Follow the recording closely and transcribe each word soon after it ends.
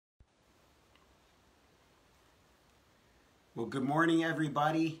Well, good morning,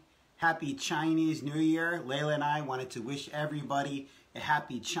 everybody. Happy Chinese New Year. Layla and I wanted to wish everybody a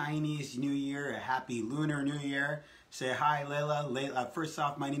happy Chinese New Year, a happy Lunar New Year. Say hi, Layla. First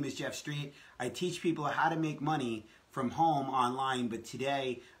off, my name is Jeff Street. I teach people how to make money from home online, but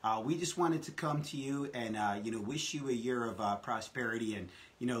today we just wanted to come to you and wish you a year of prosperity. And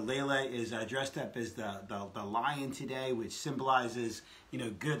Layla is dressed up as the lion today, which symbolizes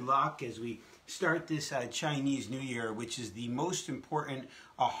good luck as we start this Chinese New Year, which is the most important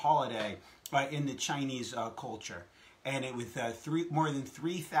holiday in the Chinese culture. And with more than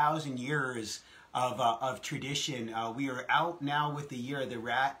 3,000 years of tradition, we are out now with the year of the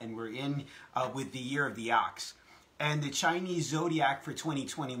rat, and we're in with the year of the ox. And the Chinese zodiac for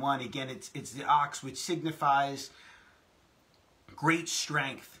 2021, again, it's the ox, which signifies great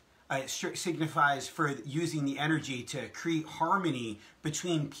strength. It signifies for using the energy to create harmony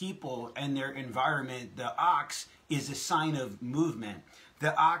between people and their environment. The ox is a sign of movement.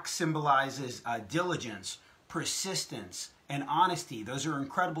 The ox symbolizes diligence, persistence, and honesty. Those are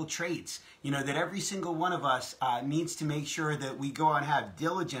incredible traits, that every single one of us needs to make sure that we go and have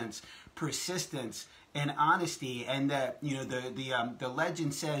diligence, persistence, and honesty. And that the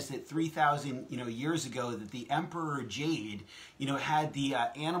legend says that 3,000 years ago that the Emperor Jade had the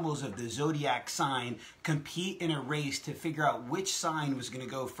animals of the zodiac sign compete in a race to figure out which sign was going to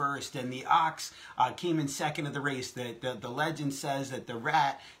go first, and the ox came in second of the race. The legend says that the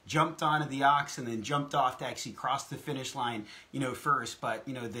rat jumped onto the ox and then jumped off to actually cross the finish line first. But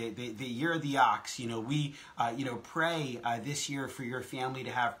the year of the ox, we pray this year for your family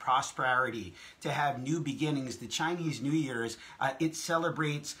to have prosperity, to have new beginnings. The Chinese New Year's, it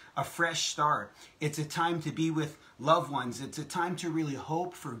celebrates a fresh start. It's a time to be with loved ones. It's a time to really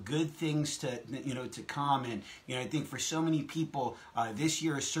hope for good things to come. And I think for so many people, this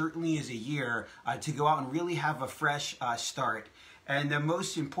year certainly is a year to go out and really have a fresh start. And the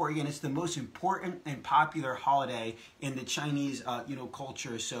most important, and it's the most important and popular holiday in the Chinese,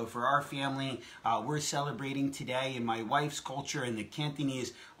 culture. So for our family, we're celebrating today. In my wife's culture, in the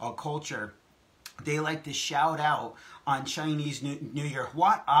Cantonese culture, they like to shout out on Chinese New Year,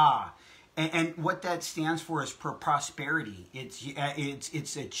 "What ah." And what that stands for is for prosperity.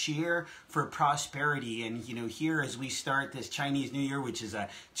 It's a cheer for prosperity. And here as we start this Chinese New Year, which is a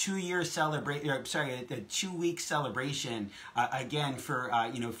 2-year celebration, a 2-week celebration, again for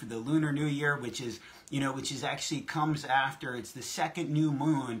for the Lunar New Year, which is actually comes after. It's the second new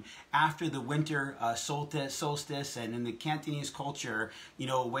moon after the winter solstice. And in the Cantonese culture,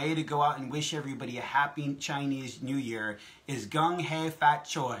 a way to go out and wish everybody a happy Chinese New Year is Gung Hei Fat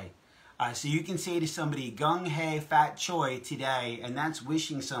Choi. So you can say to somebody, Gung Hei Fat Choi today, and that's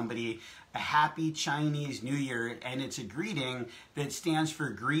wishing somebody a happy Chinese New Year, and it's a greeting that stands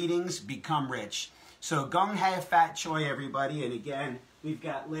for greetings, become rich. So Gung Hei Fat Choi, everybody, and again, we've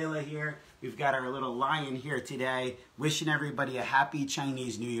got Layla here, we've got our little lion here today, wishing everybody a happy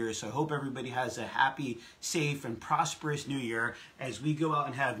Chinese New Year. So I hope everybody has a happy, safe, and prosperous New Year as we go out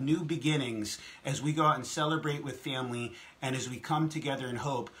and have new beginnings, as we go out and celebrate with family, and as we come together in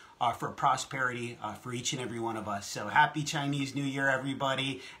hope for prosperity for each and every one of us. So happy Chinese New Year,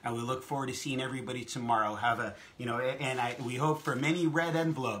 everybody, and we look forward to seeing everybody tomorrow. Have a, we hope for many red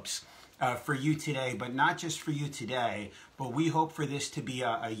envelopes for you today, but not just for you today, but we hope for this to be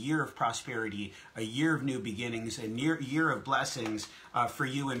a year of prosperity, a year of new beginnings, a year of blessings for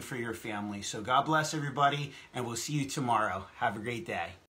you and for your family. So God bless everybody, and we'll see you tomorrow. Have a great day.